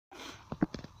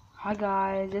Hi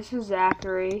guys, this is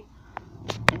Zachary,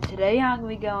 and today I'm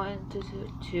going to be going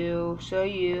to show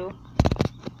you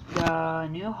the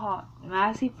new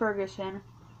Massey Ferguson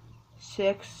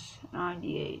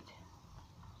 698.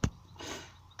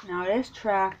 Now this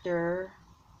tractor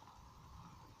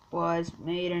was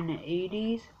made in the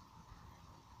 80s,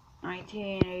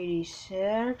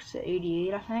 1986 to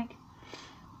 88 I think,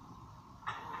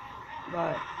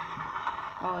 but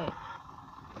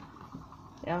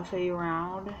I'll show you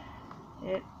around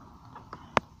it.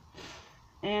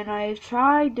 And I've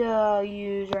tried to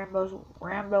use Rambo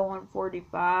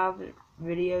 145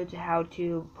 video to how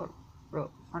to put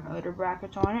front loader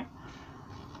brackets on it,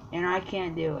 and I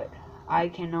can't do it. I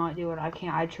cannot do it. I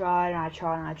tried and I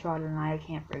tried and I tried and I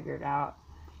can't figure it out.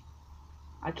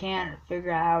 I can't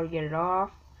figure out how to get it off.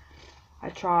 I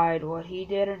tried what he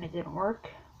did and it didn't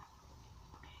work.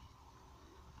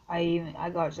 I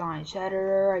got Giant's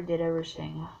editor. I did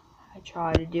everything I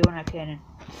tried to do and I couldn't.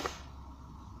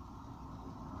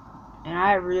 And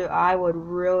I would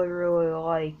really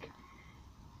like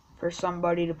for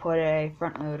somebody to put a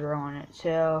front loader on it.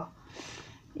 So,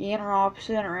 Ian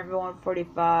Robson, Rambo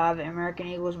 145, American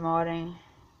Eagles Modding.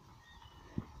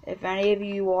 If any of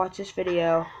you watch this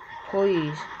video,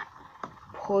 please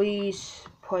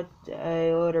put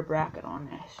a loader bracket on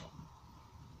this,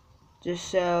 just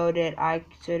so that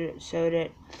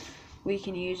we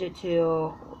can use it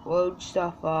to load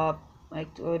stuff up,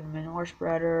 like load the manure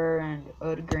spreader and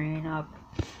load the grain up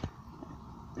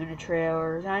in the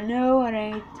trailers. I know it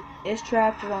ain't. This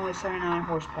tractor's only 79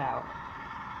 horsepower.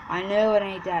 I know it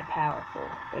ain't that powerful,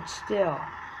 but still,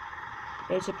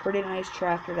 it's a pretty nice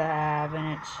tractor to have,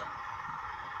 and it's,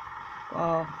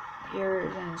 well, here it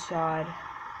is inside.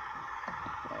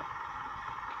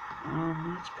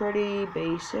 It's pretty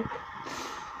basic.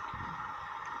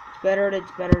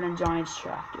 It's better than Giant's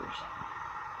tractors.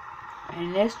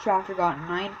 And this tractor got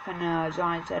 9th in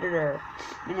Giant's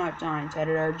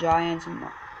Giant's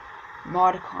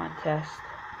mod contest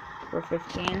for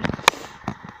 15.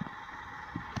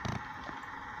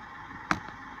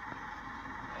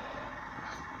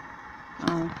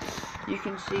 You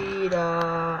can see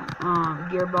the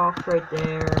gearbox right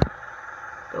there,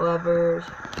 the levers,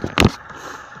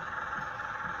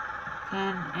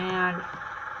 and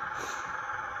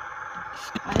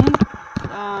I think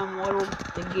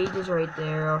the gauges right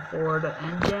there are for the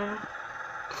engine,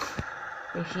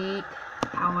 the heat,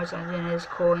 how much engine is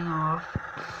cooling off,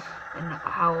 and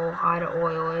how high the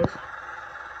oil is.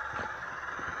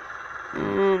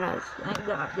 And I think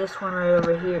that this one right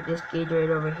over here, this gauge right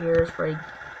over here is for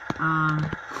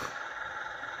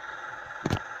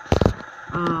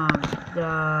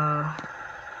the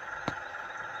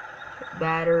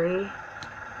battery.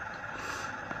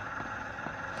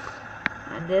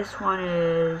 And this one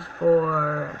is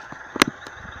for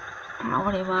how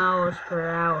many miles per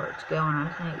hour it's going, I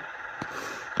think.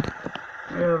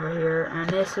 Right over here. And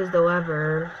this is the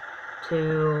lever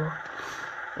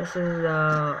this is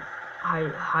the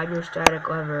hydrostatic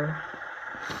lever.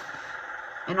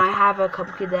 And I have a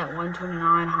Cadet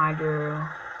 129 hydro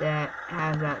that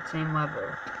has that same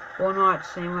lever. Well, not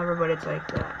same lever, but it's like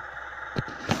that.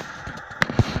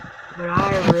 But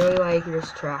I really like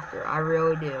this tractor. I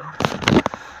really do.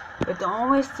 But the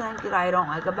only thing that I don't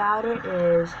like about it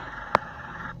is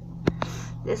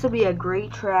this will be a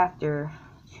great tractor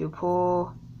to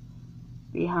pull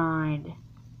behind.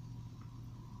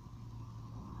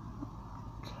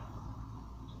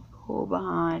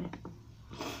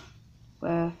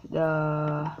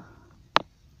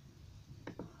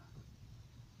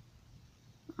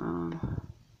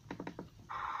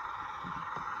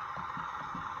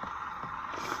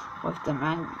 With the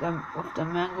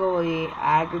Mangoli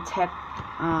Agritech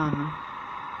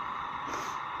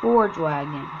forge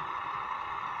wagon.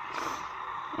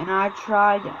 And I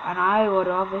would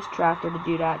love this tractor to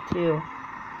do that too.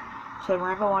 So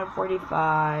Rambo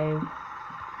 145,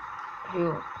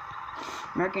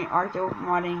 American Arctic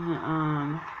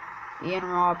Modding, Ian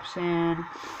Robson,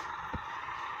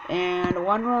 and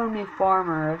One Lonely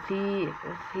Farmer. If he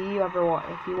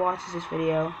watches this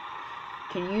video,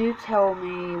 can you tell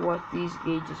me what these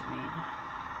gauges mean?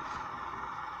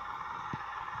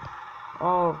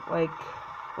 Oh, like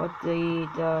what the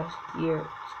gear,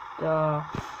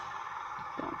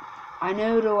 I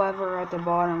know the lever at the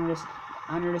bottom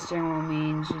under the steering wheel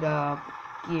means the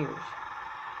gears,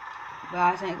 but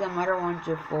I think the other ones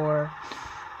are for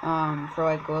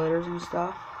like loaders and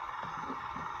stuff,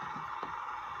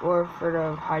 or for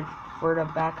the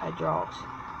back hydraulics.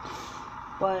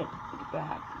 But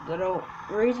the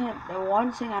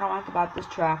one thing I don't like about this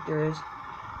tractor is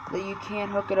that you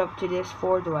can't hook it up to this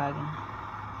forge wagon.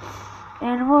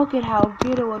 And look at how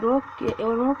good it would look. It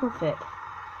would look with it.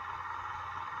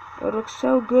 It would look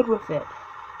so good with it.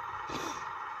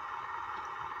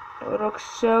 It would look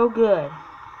so good.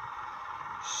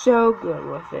 So good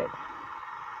with it.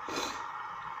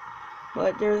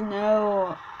 But there's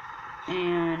no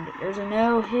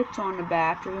hits on the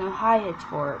back. There's no high hits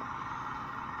for it.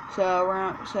 So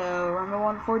Rumble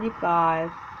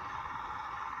 145.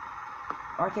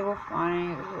 Article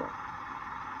finding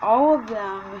all of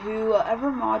them who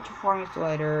ever mod to Farm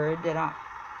Simulator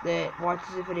that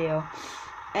watches the video.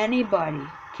 Anybody,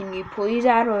 can you please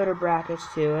add loader brackets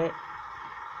to it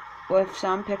with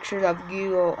some pictures of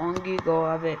Google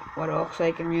of it, what it looks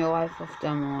like in real life with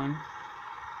them on.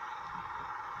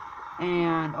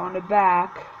 And on the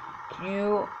back, can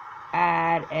you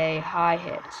add a high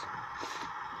hits?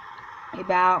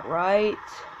 About right.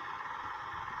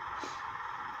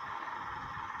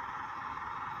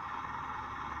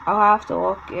 I'll have to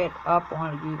look it up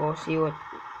on Google, see if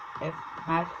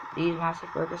these Massey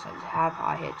Fergusons have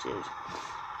high hitches.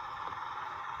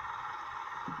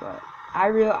 But I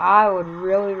would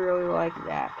really like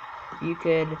that. You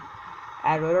could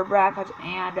add rotor brackets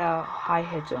and high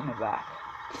hits on the back.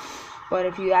 But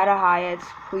if you add a high hits,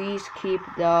 please keep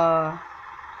the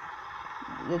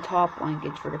top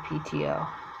linkage for the PTO,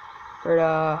 for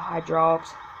the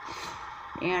hydraulics,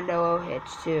 and the low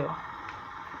hits too.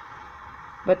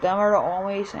 But them are the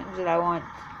only things that I want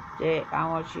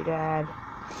you to add.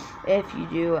 If you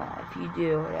do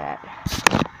that.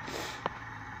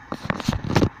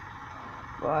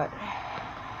 But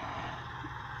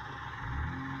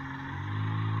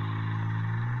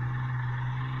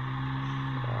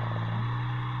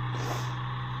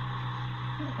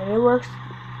and it works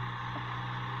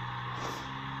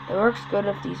good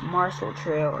with these Marshall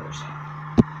trailers.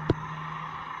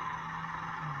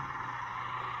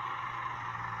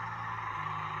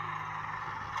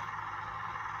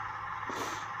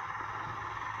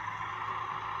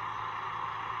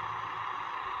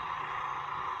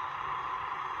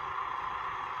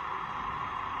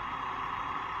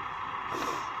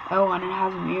 Oh, and it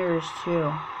has mirrors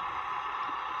too.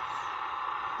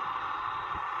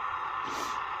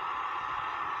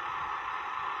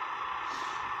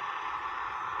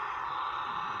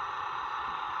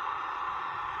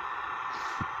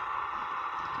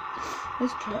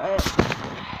 Let's try it.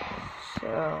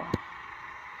 So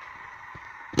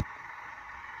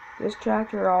this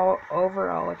tractor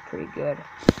overall is pretty good.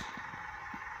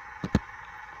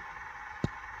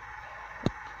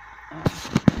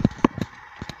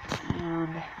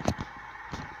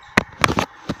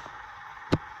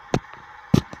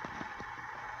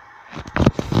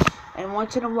 And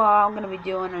once in a while, I'm gonna be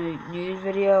doing a news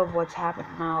video of what's happened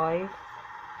in my life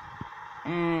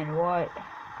and what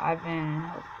I've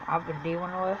been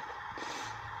dealing with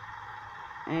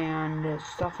and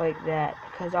stuff like that.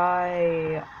 Because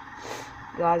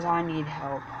guys, I need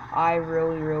help. I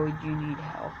really do need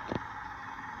help.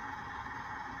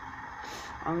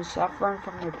 I'm suffering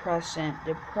from depression.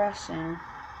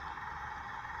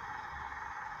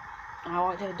 I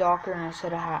went to the doctor and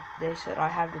they said I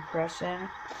have depression.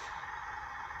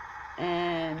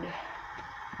 And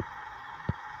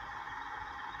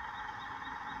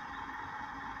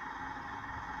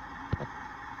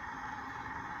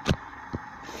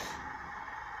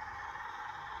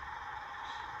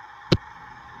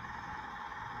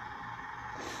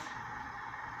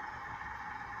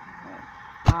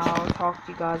I'll talk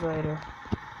to you guys later.